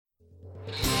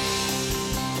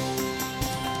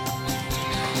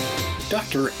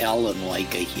Dr. Alan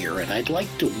Leica here, and I'd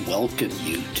like to welcome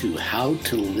you to How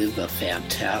to Live a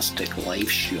Fantastic Life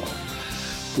show,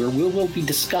 where we will be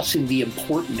discussing the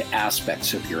important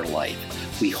aspects of your life.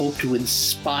 We hope to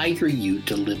inspire you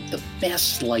to live the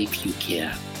best life you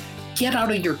can. Get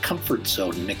out of your comfort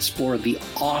zone and explore the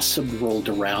awesome world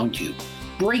around you.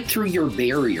 Break through your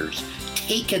barriers.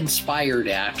 Take inspired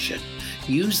action.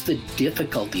 Use the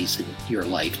difficulties in your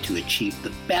life to achieve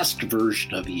the best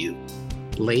version of you.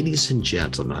 Ladies and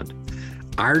gentlemen,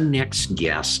 our next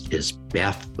guest is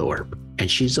Beth Thorpe, and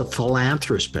she's a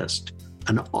philanthropist,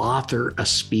 an author, a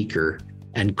speaker,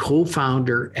 and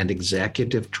co-founder and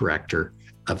executive director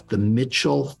of the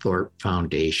Mitchell Thorpe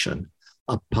Foundation,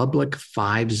 a public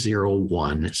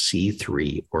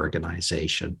 501c3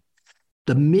 organization.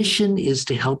 The mission is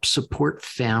to help support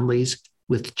families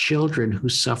with children who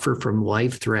suffer from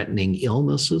life-threatening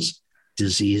illnesses,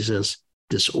 diseases,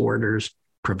 disorders,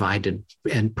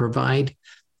 provide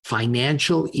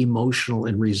financial, emotional,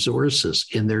 and resources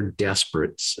in their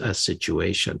desperate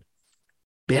situation.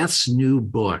 Beth's new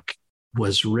book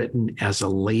was written as a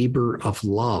labor of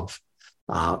love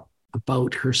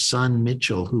about her son,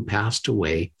 Mitchell, who passed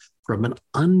away from an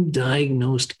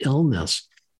undiagnosed illness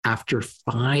after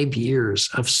 5 years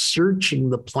of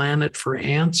searching the planet for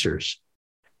answers.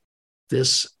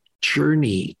 This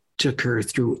journey took her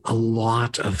through a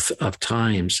lot of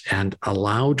times and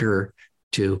allowed her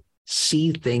to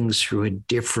see things through a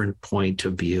different point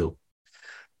of view.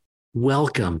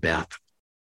 Welcome, Beth.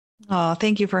 Oh,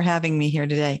 thank you for having me here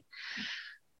today.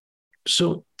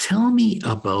 So tell me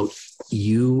about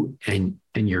you and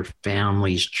your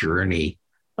family's journey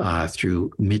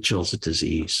through Mitchell's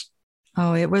disease.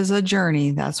 Oh, it was a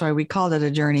journey. That's why we called it a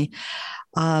journey.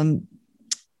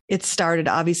 It started,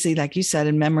 obviously, like you said,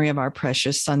 in memory of our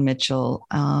precious son, Mitchell.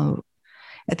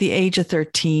 At the age of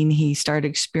 13, he started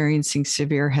experiencing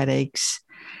severe headaches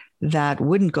that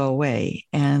wouldn't go away.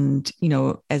 And,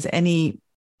 as any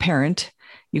parent,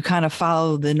 you kind of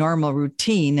follow the normal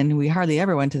routine, and we hardly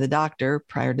ever went to the doctor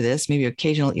prior to this, maybe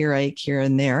occasional earache here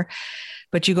and there,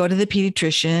 but you go to the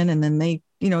pediatrician and then they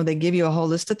give you a whole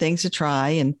list of things to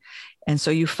try. And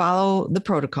so you follow the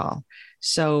protocol.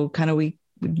 So kind of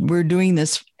we're doing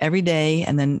this every day,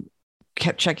 and then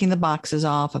kept checking the boxes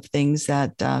off of things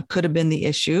that could have been the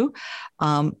issue.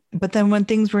 But then when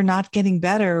things were not getting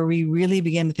better, we really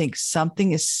began to think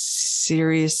something is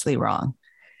seriously wrong,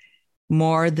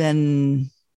 more than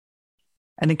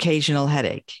an occasional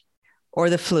headache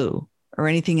or the flu or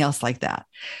anything else like that.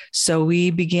 So we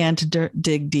began to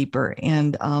dig deeper.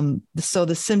 And so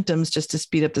the symptoms, just to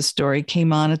speed up the story,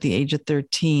 came on at the age of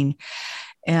 13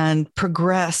 and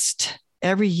progressed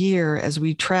every year as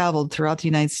we traveled throughout the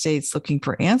United States looking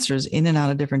for answers in and out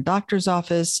of different doctor's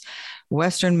office,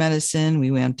 Western medicine.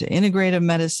 We went to integrative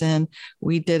medicine.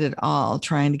 We did it all,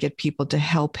 trying to get people to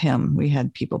help him. We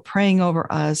had people praying over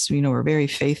us. We're very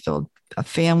faithful, a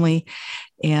family.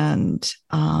 And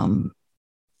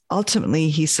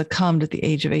ultimately, he succumbed at the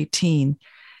age of 18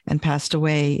 and passed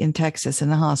away in Texas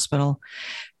in a hospital.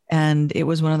 And it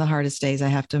was one of the hardest days, I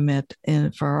have to admit,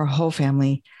 for our whole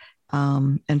family.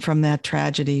 And from that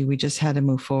tragedy, we just had to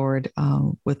move forward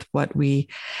with what we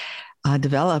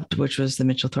developed, which was the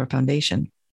Mitchell Thorpe Foundation.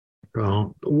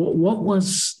 Well, what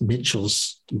was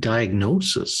Mitchell's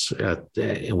diagnosis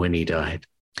when he died?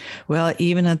 Well,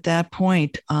 even at that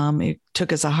point, it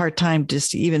took us a hard time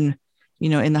just to even,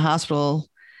 in the hospital,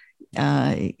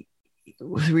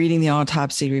 reading the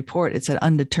autopsy report, it said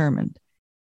undetermined.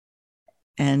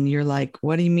 And you're like,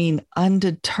 what do you mean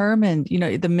undetermined?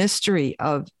 The mystery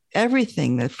of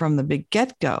everything that from the big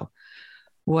get-go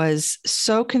was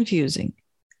so confusing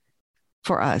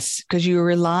for us, because you were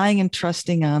relying and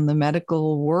trusting on the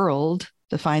medical world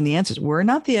to find the answers. We're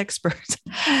not the experts.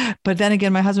 But then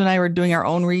again, my husband and I were doing our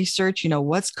own research,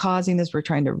 what's causing this? We're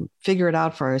trying to figure it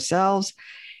out for ourselves,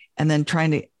 and then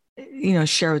trying to,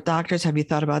 share with doctors, have you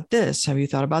thought about this? Have you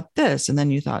thought about this? And then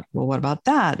you thought, well, what about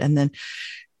that? And then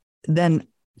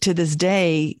to this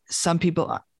day,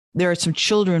 there are some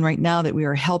children right now that we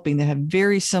are helping that have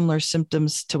very similar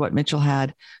symptoms to what Mitchell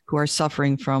had, who are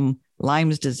suffering from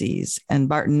Lyme's disease and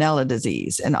Bartonella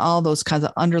disease and all those kinds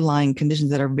of underlying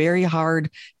conditions that are very hard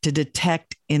to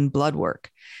detect in blood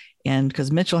work. And because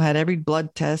Mitchell had every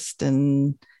blood test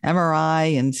and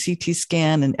MRI and CT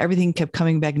scan, and everything kept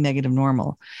coming back negative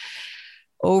normal.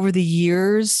 Over the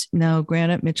years, now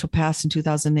granted, Mitchell passed in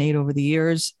 2008. Over the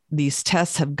years, these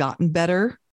tests have gotten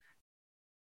better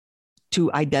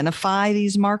to identify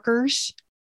these markers.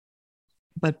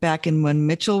 But back in when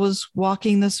Mitchell was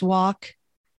walking this walk,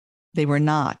 They were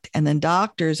not. And then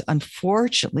doctors,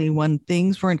 unfortunately, when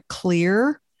things weren't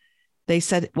clear, they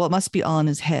said, well, it must be all in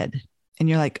his head. And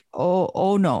you're like,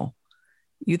 oh no.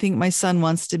 You think my son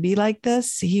wants to be like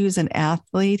this? He was an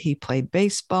athlete. He played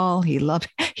baseball. He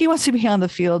wants to be on the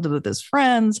field with his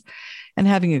friends and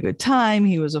having a good time.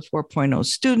 He was a 4.0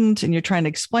 student, and you're trying to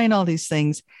explain all these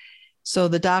things. So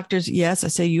the doctors, yes, I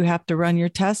say, you have to run your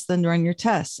tests, then run your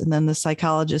tests. And then the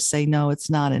psychologists say, no, it's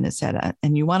not in his head.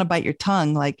 And you want to bite your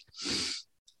tongue, like,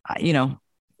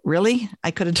 really?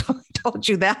 I could have told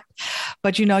you that.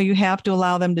 But, you have to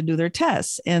allow them to do their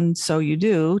tests. And so you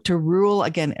do, to rule,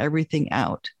 again, everything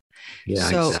out. Yeah,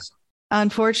 so exactly.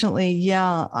 Unfortunately,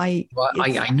 yeah. I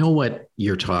know what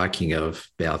you're talking of,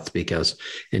 Beth, because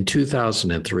in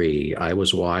 2003, I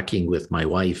was walking with my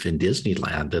wife in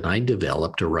Disneyland, and I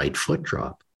developed a right foot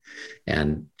drop.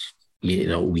 And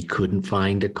we couldn't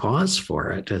find a cause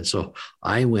for it. And so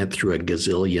I went through a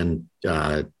gazillion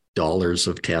dollars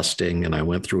of testing, and I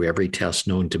went through every test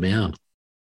known to man.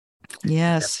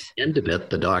 Yes. At the end of it,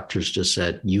 the doctors just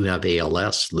said, you have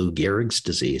ALS, Lou Gehrig's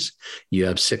disease. You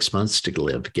have 6 months to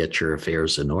live. Get your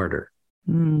affairs in order.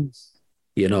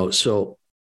 So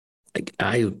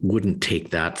I wouldn't take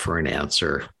that for an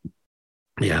answer.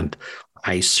 And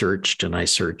I searched and I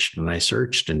searched and I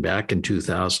searched. And back in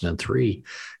 2003,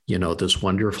 this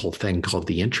wonderful thing called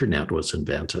the internet was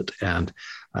invented. And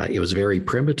it was very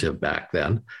primitive back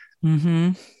then.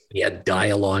 Mm-hmm. We had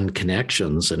dial-on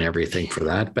connections and everything for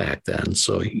that back then.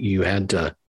 So you had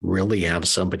to really have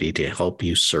somebody to help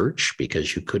you search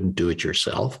because you couldn't do it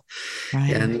yourself.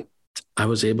 Right. And I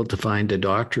was able to find a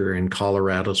doctor in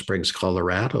Colorado Springs,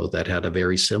 Colorado, that had a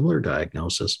very similar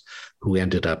diagnosis, who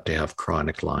ended up to have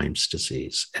chronic Lyme's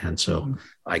disease. And so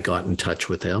I got in touch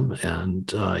with him,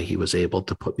 and he was able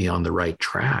to put me on the right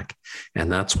track. And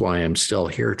that's why I'm still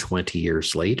here 20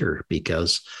 years later,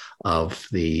 because of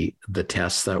the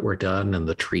tests that were done and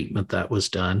the treatment that was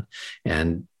done.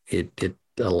 And it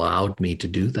allowed me to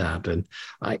do that. And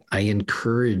I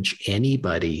encourage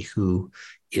anybody who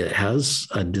has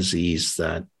a disease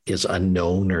that is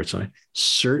unknown or something,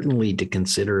 certainly to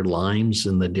consider Lyme's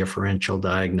in the differential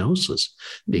diagnosis,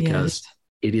 because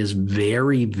it is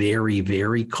very, very,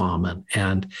 very common.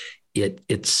 And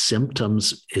its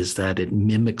symptoms is that it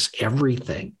mimics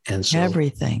everything. And so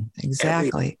everything,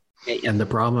 exactly. And the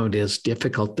problem is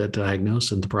difficult to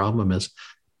diagnose. And the problem is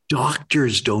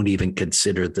doctors don't even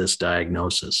consider this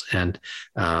diagnosis. And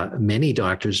many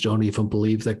doctors don't even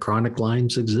believe that chronic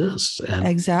Lyme's exists. And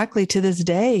exactly, to this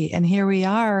day. And here we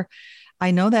are. I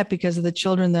know that because of the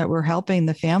children that we're helping,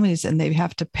 the families, and they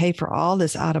have to pay for all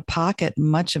this out of pocket.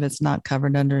 Much of it's not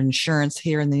covered under insurance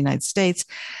here in the United States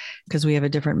because we have a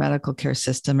different medical care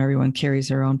system. Everyone carries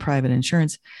their own private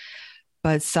insurance.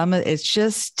 But it's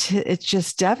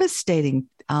just devastating.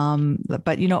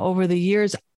 But, over the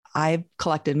years, I've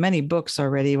collected many books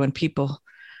already when people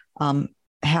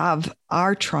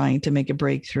are trying to make a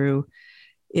breakthrough.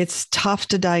 It's tough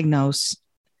to diagnose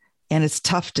and it's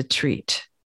tough to treat.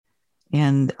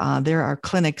 And there are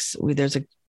clinics. There's a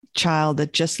child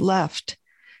that just left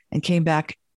and came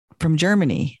back from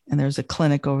Germany. And there's a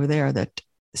clinic over there that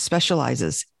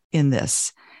specializes in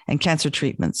this and cancer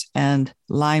treatments and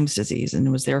Lyme's disease,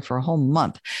 and was there for a whole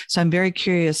month. So I'm very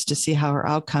curious to see how her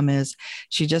outcome is.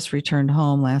 She just returned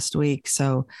home last week.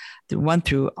 So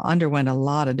underwent a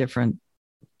lot of different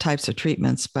types of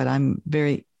treatments, but I'm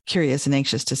very curious and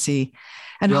anxious to see.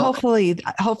 And hopefully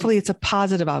it's a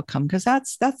positive outcome, because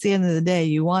that's the end of the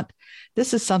day.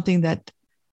 This is something that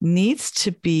needs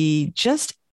to be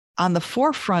just on the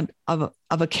forefront of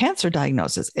a cancer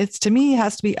diagnosis. To me, it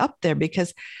has to be up there,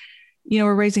 because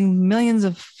we're raising millions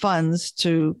of funds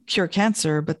to cure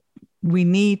cancer, but we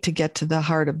need to get to the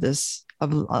heart of this,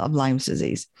 of Lyme's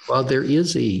disease. Well, there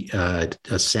is a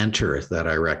center that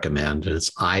I recommend. It's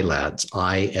ILADS,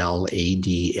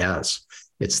 ILADS.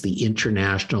 It's the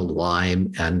International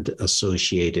Lyme and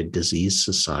Associated Disease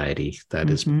Society that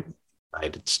is in the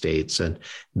United States. And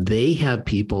they have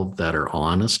people that are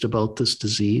honest about this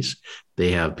disease. They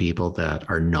have people that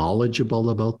are knowledgeable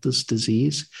about this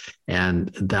disease. And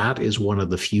that is one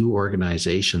of the few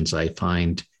organizations I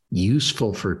find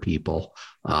useful for people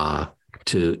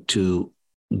to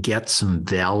get some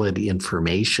valid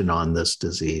information on this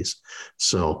disease.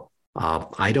 So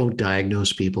I don't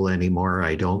diagnose people anymore.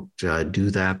 I don't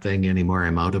do that thing anymore.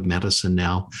 I'm out of medicine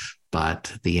now.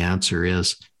 But the answer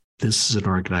is, this is an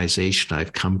organization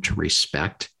I've come to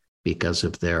respect because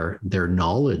of their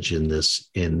knowledge in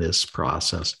this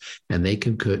process, and they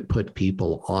can put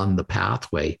people on the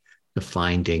pathway to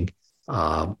finding,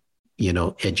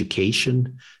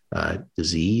 education,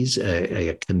 disease,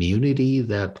 a community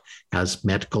that has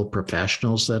medical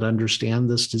professionals that understand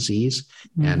this disease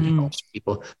and helps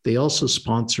people. They also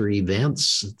sponsor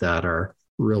events that are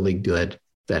really good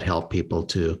that help people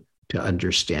to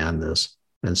understand this.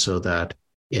 And so that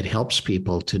it helps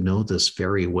people to know this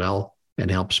very well and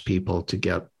helps people to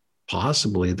get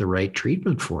possibly the right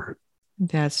treatment for it.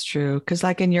 That's true. Because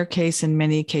like in your case, in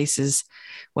many cases,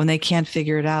 when they can't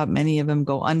figure it out, many of them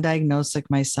go undiagnosed like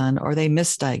my son, or they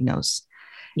misdiagnose.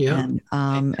 Yeah.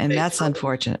 And that's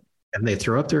unfortunate. And they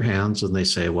throw up their hands and they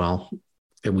say, well,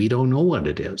 we don't know what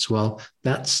it is. Well,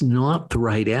 that's not the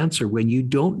right answer. When you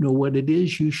don't know what it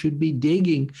is, you should be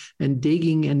digging and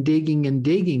digging and digging and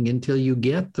digging until you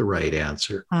get the right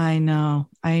answer. I know.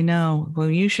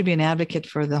 Well, you should be an advocate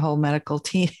for the whole medical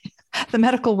team. The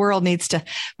medical world needs to,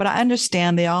 but I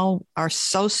understand they all are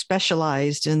so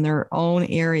specialized in their own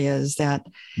areas that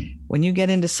when you get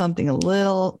into something a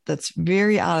little that's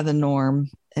very out of the norm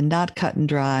and not cut and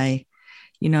dry,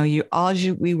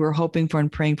 we were hoping for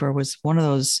and praying for was one of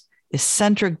those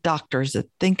eccentric doctors that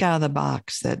think out of the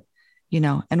box that,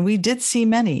 and we did see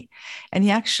many. And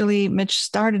Mitch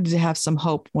started to have some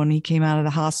hope when he came out of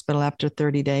the hospital after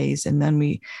 30 days. And then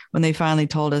when they finally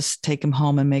told us, take him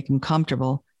home and make him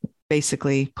comfortable,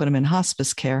 basically put him in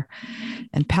hospice care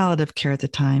and palliative care at the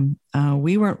time,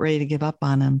 we weren't ready to give up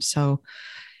on him. So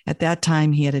at that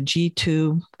time, he had a G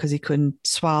tube because he couldn't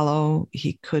swallow,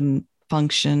 he couldn't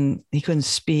function, he couldn't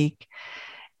speak.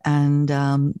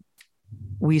 And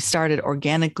we started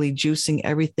organically juicing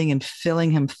everything and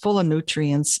filling him full of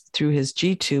nutrients through his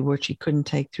G tube, which he couldn't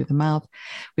take through the mouth.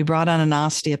 We brought on an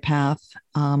osteopath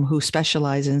who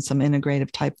specialized in some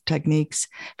integrative type techniques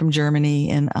from Germany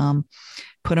and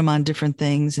put him on different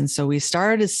things. And so we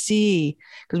started to see,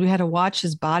 because we had to watch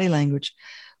his body language,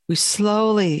 we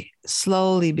slowly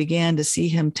began to see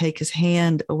him take his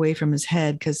hand away from his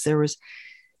head because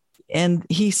and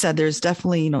he said there's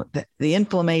definitely, the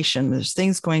inflammation, there's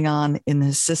things going on in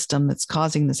his system that's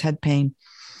causing this head pain.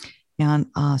 And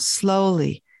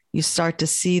slowly you start to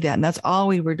see that. And that's all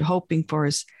we were hoping for,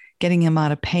 is getting him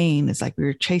out of pain. It's like we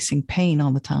were chasing pain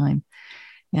all the time.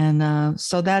 And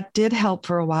so that did help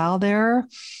for a while there,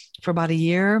 for about a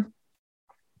year.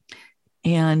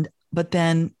 But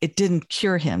then it didn't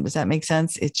cure him. Does that make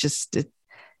sense? It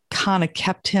kind of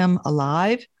kept him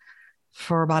alive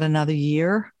for about another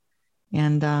year.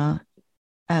 And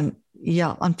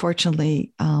yeah,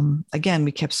 unfortunately, again,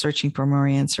 we kept searching for more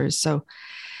answers. So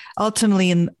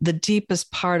ultimately, in the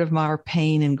deepest part of our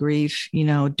pain and grief,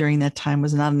 during that time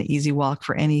was not an easy walk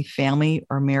for any family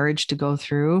or marriage to go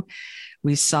through.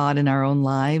 We saw it in our own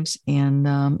lives. And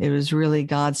it was really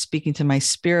God speaking to my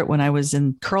spirit when I was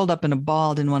curled up in a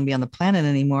ball, didn't want to be on the planet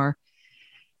anymore.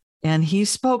 And he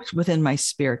spoke within my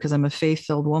spirit because I'm a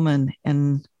faith-filled woman.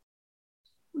 And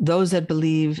those that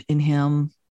believe in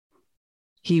him,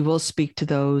 he will speak to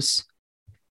those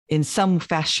in some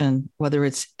fashion, whether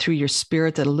it's through your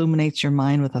spirit that illuminates your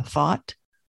mind with a thought.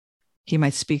 He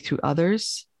might speak through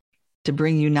others to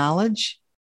bring you knowledge.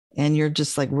 And you're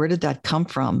just like, where did that come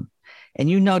from? And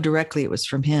directly it was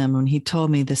from him when he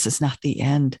told me, this is not the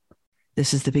end.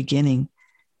 This is the beginning.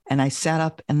 And I sat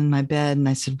up in my bed and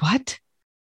I said, what?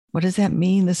 What does that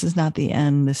mean? This is not the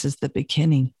end. This is the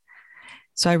beginning.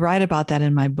 So I write about that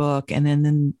in my book. And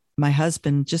then my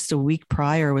husband, just a week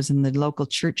prior, was in the local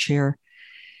church here.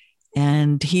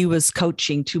 And he was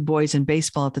coaching 2 boys in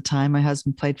baseball at the time. My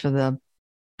husband played for the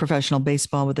professional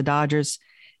baseball with the Dodgers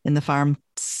in the farm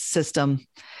system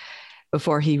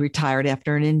before he retired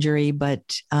after an injury, but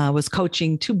was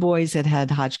coaching 2 boys that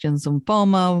had Hodgkin's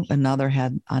lymphoma. Another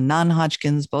had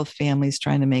non-Hodgkin's, both families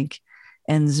trying to make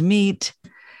ends meet,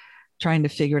 trying to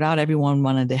figure it out. Everyone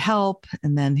wanted to help.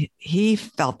 And then he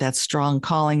felt that strong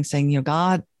calling saying,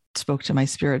 God spoke to my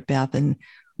spirit, Beth, and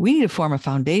we need to form a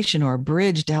foundation or a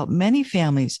bridge to help many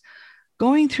families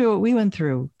going through what we went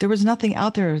through. There was nothing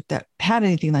out there that had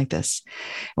anything like this.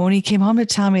 And when he came home to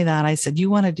tell me that, I said, you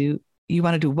want to do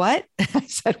what? I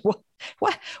said,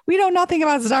 what? We know nothing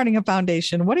about starting a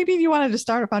foundation. What do you mean you wanted to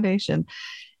start a foundation?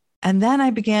 And then I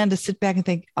began to sit back and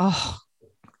think, oh,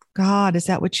 God, is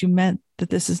that what you meant? That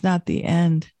this is not the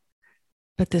end,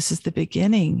 but this is the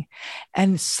beginning.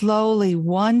 And slowly,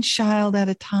 one child at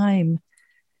a time,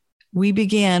 we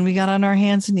got on our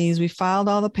hands and knees. We filed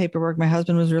all the paperwork. My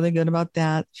husband was really good about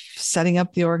that, setting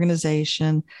up the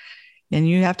organization. And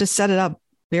you have to set it up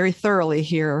very thoroughly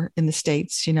here in the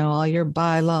States, all your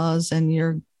bylaws and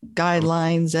your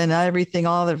guidelines and everything,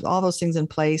 all those things in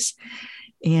place.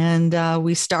 And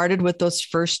we started with those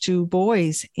first 2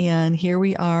 boys. And here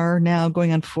we are now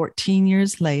going on 14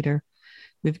 years later,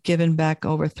 We've given back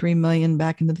over 3 million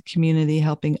back into the community,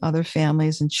 helping other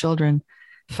families and children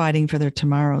fighting for their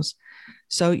tomorrows.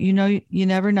 So, you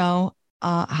never know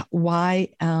why,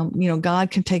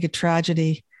 God can take a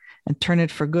tragedy and turn it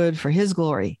for good for his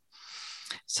glory.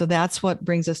 So that's what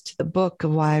brings us to the book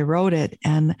of why I wrote it.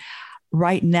 And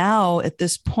right now, at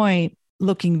this point,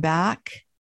 looking back,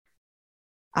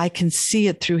 I can see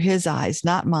it through his eyes,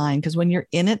 not mine. Because when you're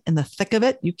in it, in the thick of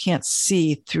it, you can't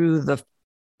see through the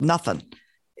nothing.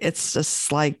 It's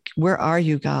just like, where are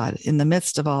you, God, in the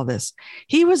midst of all this?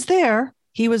 He was there.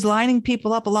 He was lining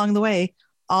people up along the way,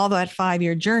 all that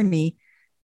 5-year journey.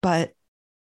 But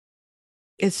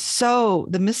it's so,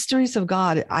 the mysteries of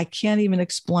God, I can't even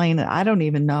explain it. I don't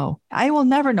even know. I will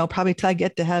never know, probably till I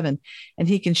get to heaven. And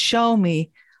he can show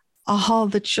me all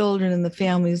the children and the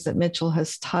families that Mitchell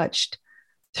has touched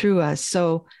through us.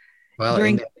 So that's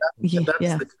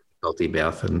the difficulty,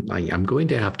 Beth. And I'm going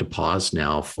to have to pause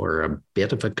now for a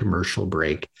bit of a commercial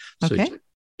break. So okay.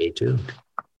 Stay tuned.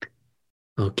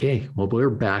 Okay. Well,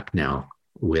 we're back now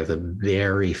with a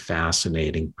very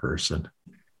fascinating person.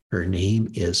 Her name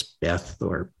is Beth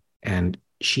Thorpe, and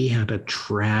she had a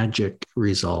tragic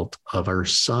result of her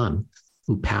son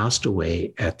who passed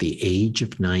away at the age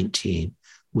of 19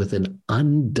 with an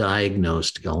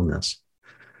undiagnosed illness.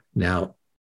 Now,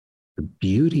 the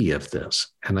beauty of this,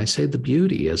 and I say the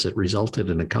beauty is it resulted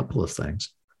in a couple of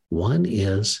things. One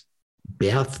is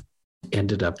Beth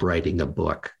ended up writing a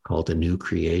book called A New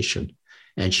Creation.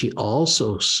 And she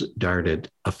also started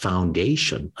a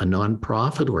foundation, a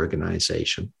nonprofit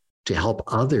organization to help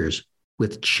others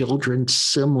with children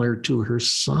similar to her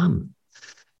son.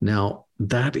 Now,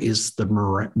 that is the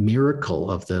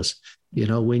miracle of this.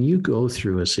 When you go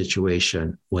through a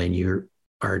situation when you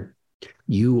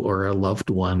or a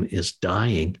loved one is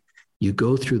dying, you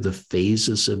go through the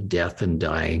phases of death and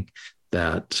dying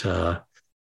that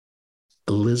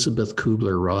Elizabeth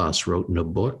Kubler-Ross wrote in a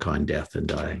book on death and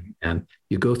dying. And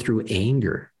you go through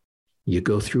anger, you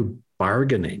go through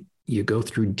bargaining, you go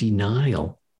through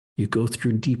denial, you go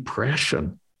through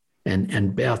depression.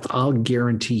 And Beth, I'll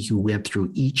guarantee you went through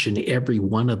each and every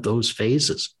one of those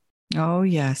phases. Oh,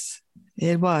 yes,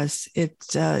 it was.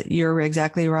 You're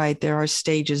exactly right. There are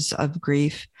stages of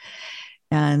grief.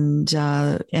 And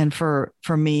for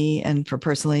me and for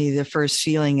personally, the first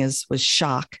feeling was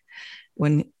shock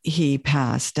when he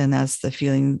passed. And that's the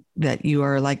feeling that you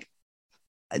are like,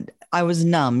 I was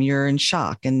numb, you're in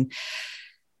shock. And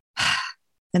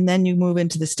then you move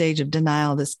into the stage of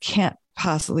denial. This can't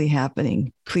possibly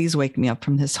happening. Please wake me up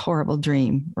from this horrible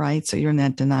dream, right? So you're in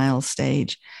that denial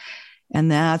stage.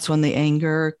 And that's when the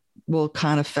anger will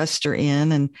kind of fester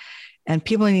in. And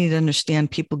people need to understand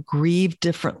people grieve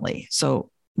differently. So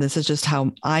this is just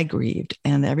how I grieved,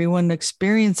 and everyone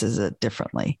experiences it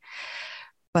differently.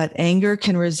 But anger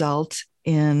can result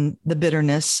in the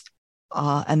bitterness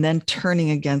and then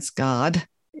turning against God.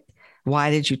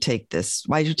 Why did you take this?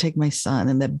 Why did you take my son?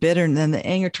 And then the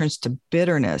anger turns to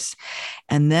bitterness.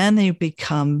 And then they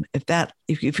become,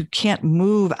 if you can't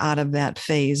move out of that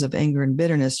phase of anger and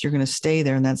bitterness, you're going to stay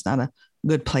there. And that's not a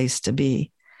good place to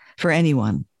be for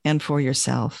anyone and for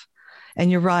yourself.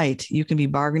 And you're right. You can be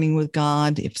bargaining with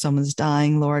God. If someone's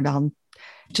dying, Lord, I'll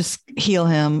just heal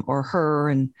him or her,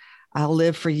 and I'll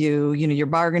live for you. You're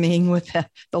bargaining with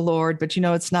the Lord, but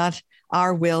it's not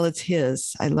our will, it's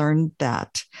his. I learned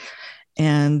that.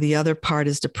 And the other part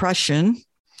is depression.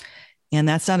 And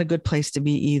that's not a good place to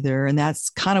be either. And that's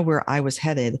kind of where I was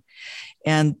headed.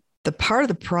 And the part of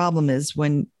the problem is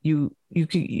when you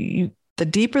the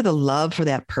deeper the love for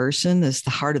that person is, the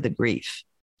harder the grief.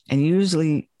 And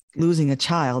usually losing a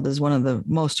child is one of the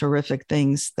most horrific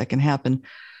things that can happen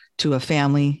to a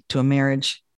family, to a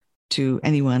marriage, to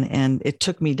anyone. And it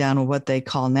took me down to what they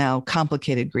call now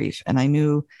complicated grief. And I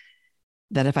knew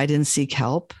that if I didn't seek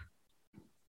help,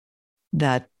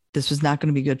 that this was not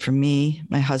going to be good for me,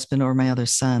 my husband, or my other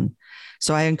son.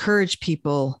 So I encourage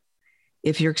people,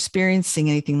 if you're experiencing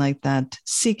anything like that,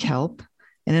 seek help.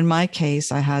 And in my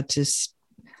case, I had to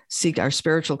seek our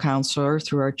spiritual counselor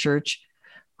through our church,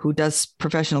 who does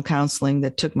professional counseling,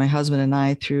 that took my husband and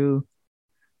I through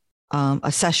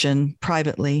a session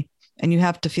privately. And you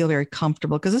have to feel very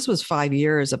comfortable, because this was 5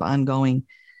 years of ongoing.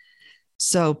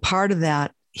 So part of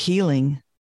that healing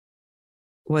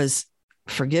was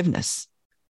forgiveness.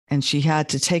 And she had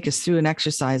to take us through an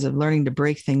exercise of learning to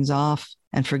break things off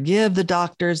and forgive the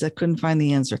doctors that couldn't find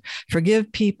the answer.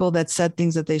 Forgive people that said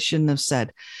things that they shouldn't have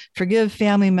said. Forgive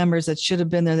family members that should have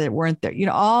been there that weren't there.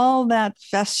 All that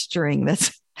festering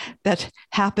that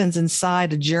happens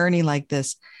inside a journey like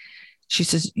this. She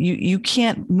says, you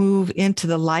can't move into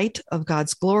the light of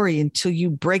God's glory until you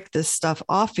break this stuff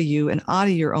off of you and out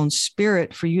of your own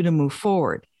spirit for you to move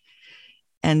forward.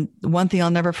 And one thing I'll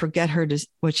never forget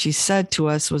what she said to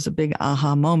us was a big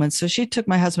aha moment. So she took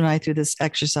my husband and I through this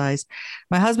exercise.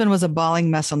 My husband was a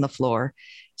bawling mess on the floor.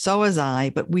 So was I,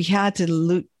 but we had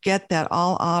to get that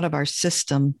all out of our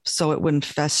system so it wouldn't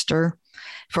fester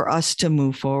for us to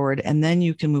move forward. And then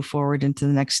you can move forward into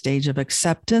the next stage of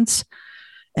acceptance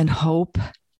and hope.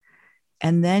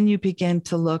 And then you begin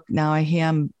to look. Now I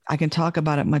can talk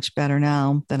about it much better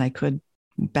now than I could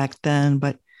back then,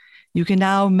 but you can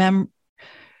now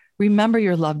remember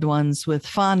your loved ones with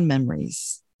fond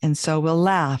memories. And so we'll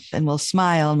laugh and we'll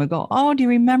smile and we'll go, oh, do you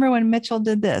remember when Mitchell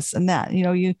did this and that?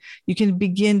 You can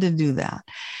begin to do that.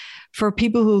 For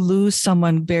people who lose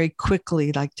someone very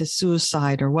quickly, like to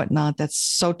suicide or whatnot, that's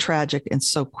so tragic and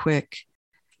so quick.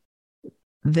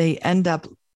 They end up,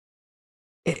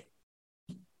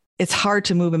 it's hard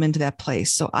to move them into that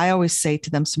place. So I always say to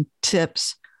them some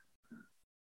tips.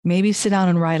 Maybe sit down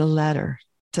and write a letter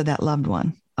to that loved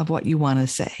one of what you want to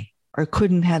say or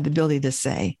couldn't have the ability to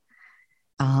say.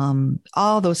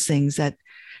 All those things that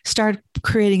start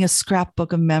creating a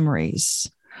scrapbook of memories.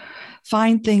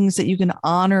 Find things that you can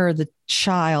honor the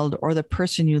child or the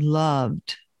person you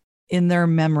loved in their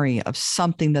memory of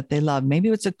something that they loved. Maybe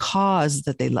it's a cause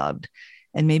that they loved,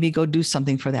 and maybe go do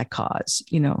something for that cause.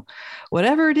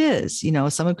 Whatever it is,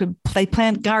 someone could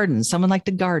plant gardens. Someone liked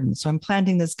to garden. So I'm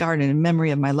planting this garden in memory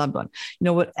of my loved one.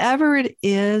 Whatever it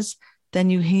is, then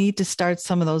you need to start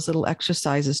some of those little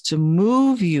exercises to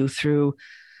move you through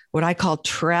what I call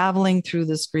traveling through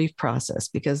this grief process,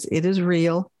 because it is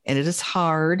real and it is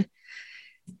hard.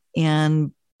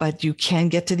 But you can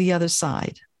get to the other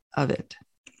side of it.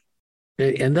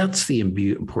 And that's the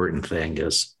important thing,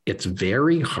 is it's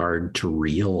very hard to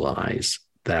realize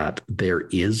that there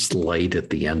is light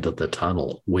at the end of the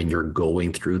tunnel when you're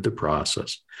going through the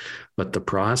process. But the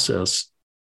process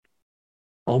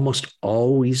almost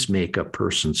always make a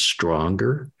person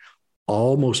stronger,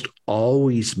 almost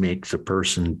always makes a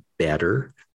person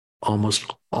better,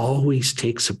 almost always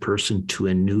takes a person to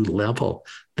a new level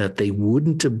that they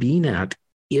wouldn't have been at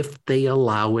if they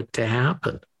allow it to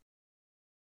happen.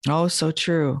 Oh, so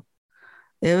true.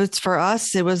 For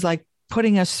us, it was like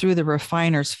putting us through the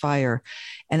refiner's fire.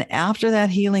 And after that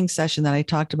healing session that I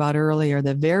talked about earlier,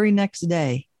 the very next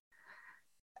day,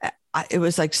 it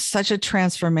was like such a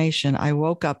transformation. I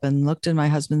woke up and looked in my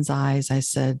husband's eyes. I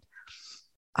said,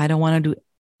 I don't want to do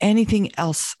anything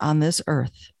else on this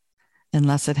earth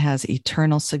unless it has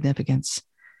eternal significance.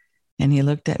 And he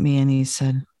looked at me and he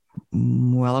said,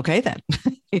 well, okay then,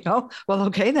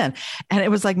 okay then. And it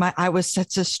was like I was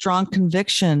such a strong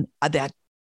conviction that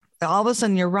all of a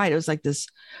sudden, you're right. It was like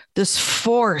this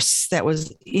force that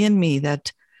was in me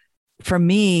that, for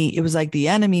me, it was like the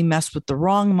enemy messed with the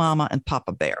wrong mama and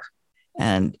Papa Bear.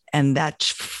 And that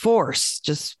force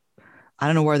just, I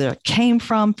don't know where that came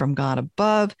from God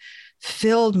above,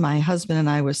 filled my husband and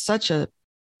I with such a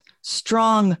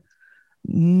strong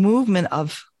movement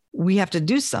of, we have to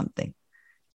do something.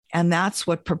 And that's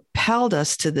what propelled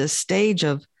us to this stage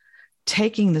of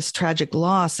taking this tragic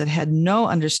loss that had no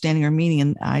understanding or meaning.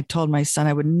 And I told my son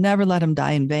I would never let him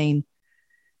die in vain,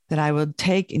 that I would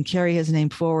take and carry his name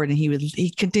forward. And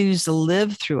he continues to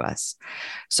live through us.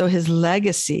 So his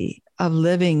legacy of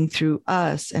living through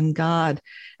us and God.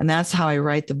 And that's how I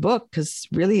write the book, because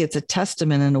really it's a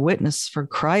testament and a witness for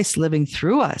Christ living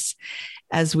through us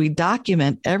as we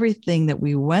document everything that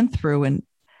we went through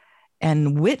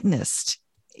and witnessed.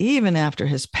 Even after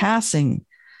his passing,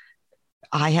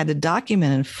 I had to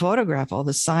document and photograph all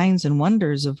the signs and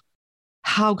wonders of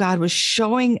how God was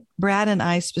showing Brad and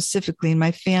I specifically, and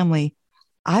my family,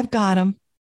 I've got him.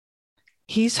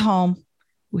 He's home.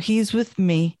 He's with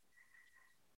me.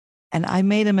 And I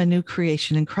made him a new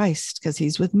creation in Christ because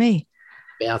he's with me.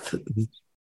 Beth,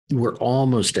 we're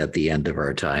almost at the end of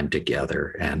our time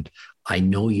together. And I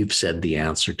know you've said the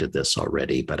answer to this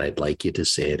already, but I'd like you to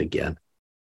say it again.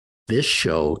 This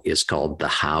show is called the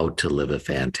How to Live a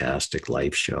Fantastic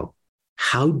Life show.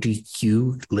 How do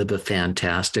you live a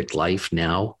fantastic life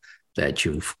now that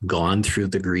you've gone through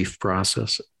the grief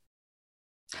process?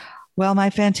 Well, my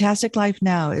fantastic life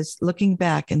now is looking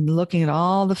back and looking at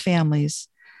all the families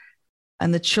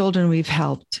and the children we've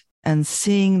helped and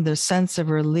seeing the sense of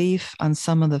relief on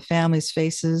some of the families'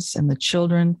 faces and the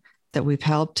children that we've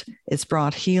helped. It's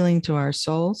brought healing to our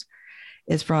souls.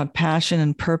 It's brought passion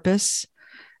and purpose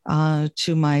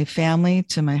to my family,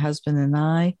 to my husband and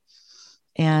I.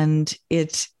 And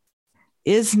it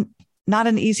is not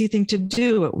an easy thing to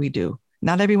do what we do.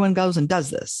 Not everyone goes and does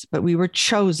this, but we were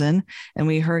chosen and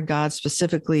we heard God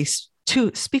specifically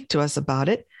to speak to us about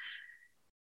it.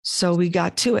 So we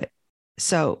got to it.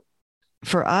 So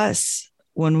for us,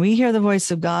 when we hear the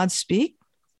voice of God speak,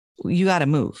 you got to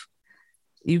move.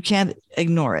 You can't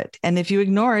ignore it. And if you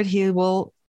ignore it, he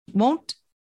won't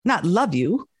not love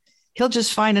you. He'll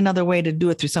just find another way to do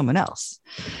it through someone else.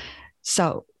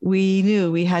 So we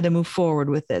knew we had to move forward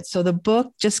with it. So the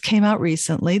book just came out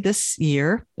recently this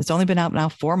year. It's only been out now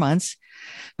 4 months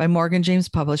by Morgan James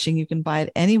Publishing. You can buy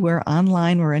it anywhere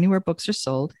online or anywhere books are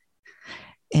sold.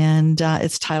 And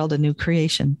it's titled A New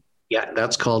Creation. Yeah,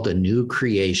 that's called A New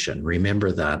Creation.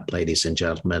 Remember that, ladies and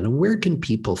gentlemen. And where can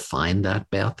people find that,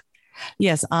 Beth?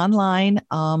 Yes, online,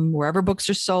 wherever books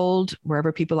are sold,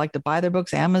 wherever people like to buy their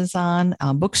books, Amazon,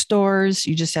 bookstores.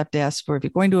 You just have to ask for, if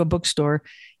you're going to a bookstore,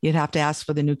 you'd have to ask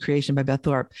for The New Creation by Beth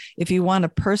Thorpe. If you want a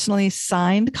personally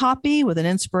signed copy with an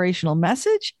inspirational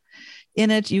message in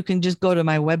it, you can just go to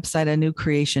my website,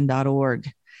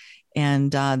 anewcreation.org.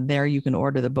 And there you can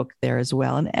order the book there as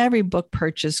well. And every book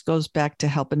purchase goes back to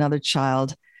help another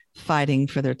child fighting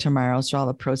for their tomorrow. So all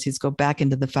the proceeds go back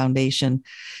into the foundation.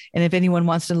 And if anyone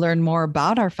wants to learn more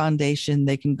about our foundation,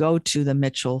 they can go to the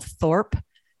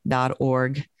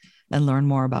mitchellthorpe.org and learn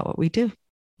more about what we do.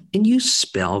 Can you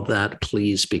spell that,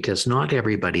 please? Because not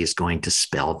everybody is going to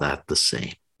spell that the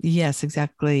same. Yes,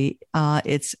 exactly.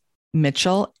 It's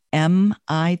Mitchell,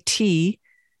 MITCHELL,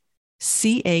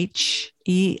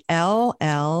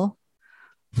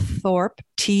 Thorpe,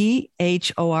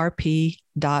 THORP.org.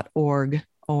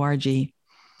 O-R-G.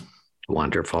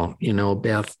 Wonderful. You know,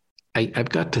 Beth, I've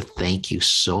got to thank you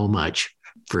so much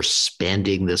for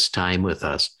spending this time with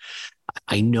us.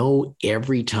 I know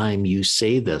every time you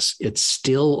say this, it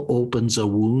still opens a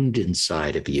wound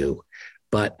inside of you,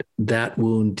 but that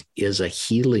wound is a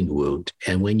healing wound.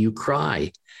 And when you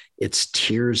cry, it's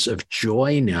tears of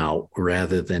joy now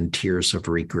rather than tears of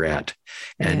regret.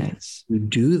 And yes, you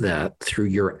do that through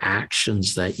your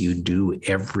actions that you do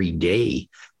every day,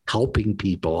 helping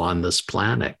people on this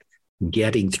planet,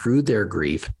 getting through their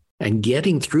grief and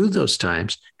getting through those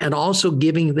times, and also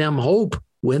giving them hope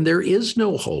when there is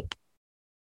no hope.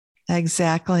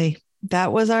 Exactly.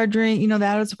 That was our dream. You know,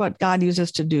 that is what God used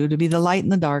us to do, to be the light in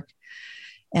the dark,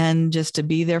 and just to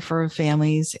be there for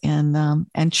families and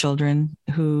children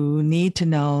who need to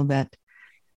know that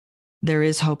there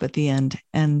is hope at the end.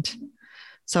 And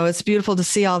so it's beautiful to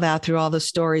see all that through all the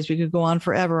stories. We could go on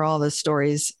forever, all the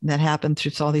stories that happen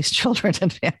through all these children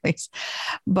and families,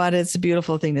 but it's a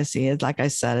beautiful thing to see. It's, like I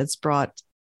said, it's brought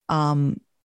a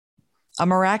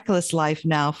miraculous life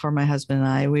now for my husband and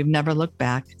I. We've never looked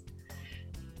back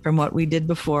from what we did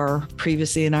before,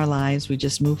 previously in our lives. We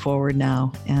just move forward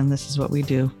now, and this is what we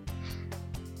do.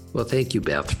 Well, thank you,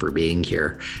 Beth, for being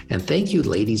here. And thank you,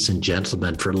 ladies and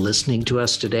gentlemen, for listening to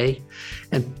us today.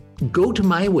 And go to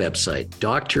my website,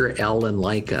 Dr. Ellen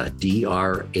Lycka,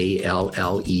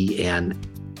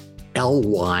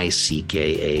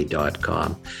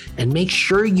 DrAllenLycka.com, and make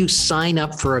sure you sign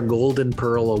up for a Golden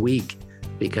Pearl a week,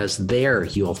 because there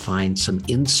you'll find some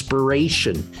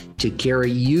inspiration to carry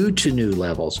you to new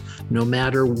levels, no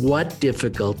matter what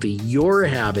difficulty you're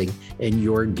having in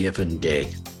your given day.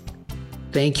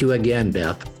 Thank you again,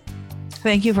 Beth.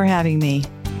 Thank you for having me.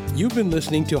 You've been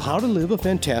listening to How to Live a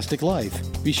Fantastic Life.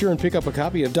 Be sure and pick up a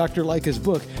copy of Dr. Lycka's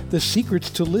book, The Secrets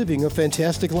to Living a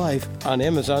Fantastic Life, on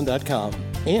Amazon.com.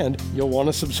 And you'll want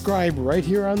to subscribe right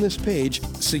here on this page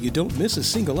so you don't miss a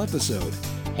single episode.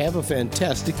 Have a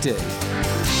fantastic day.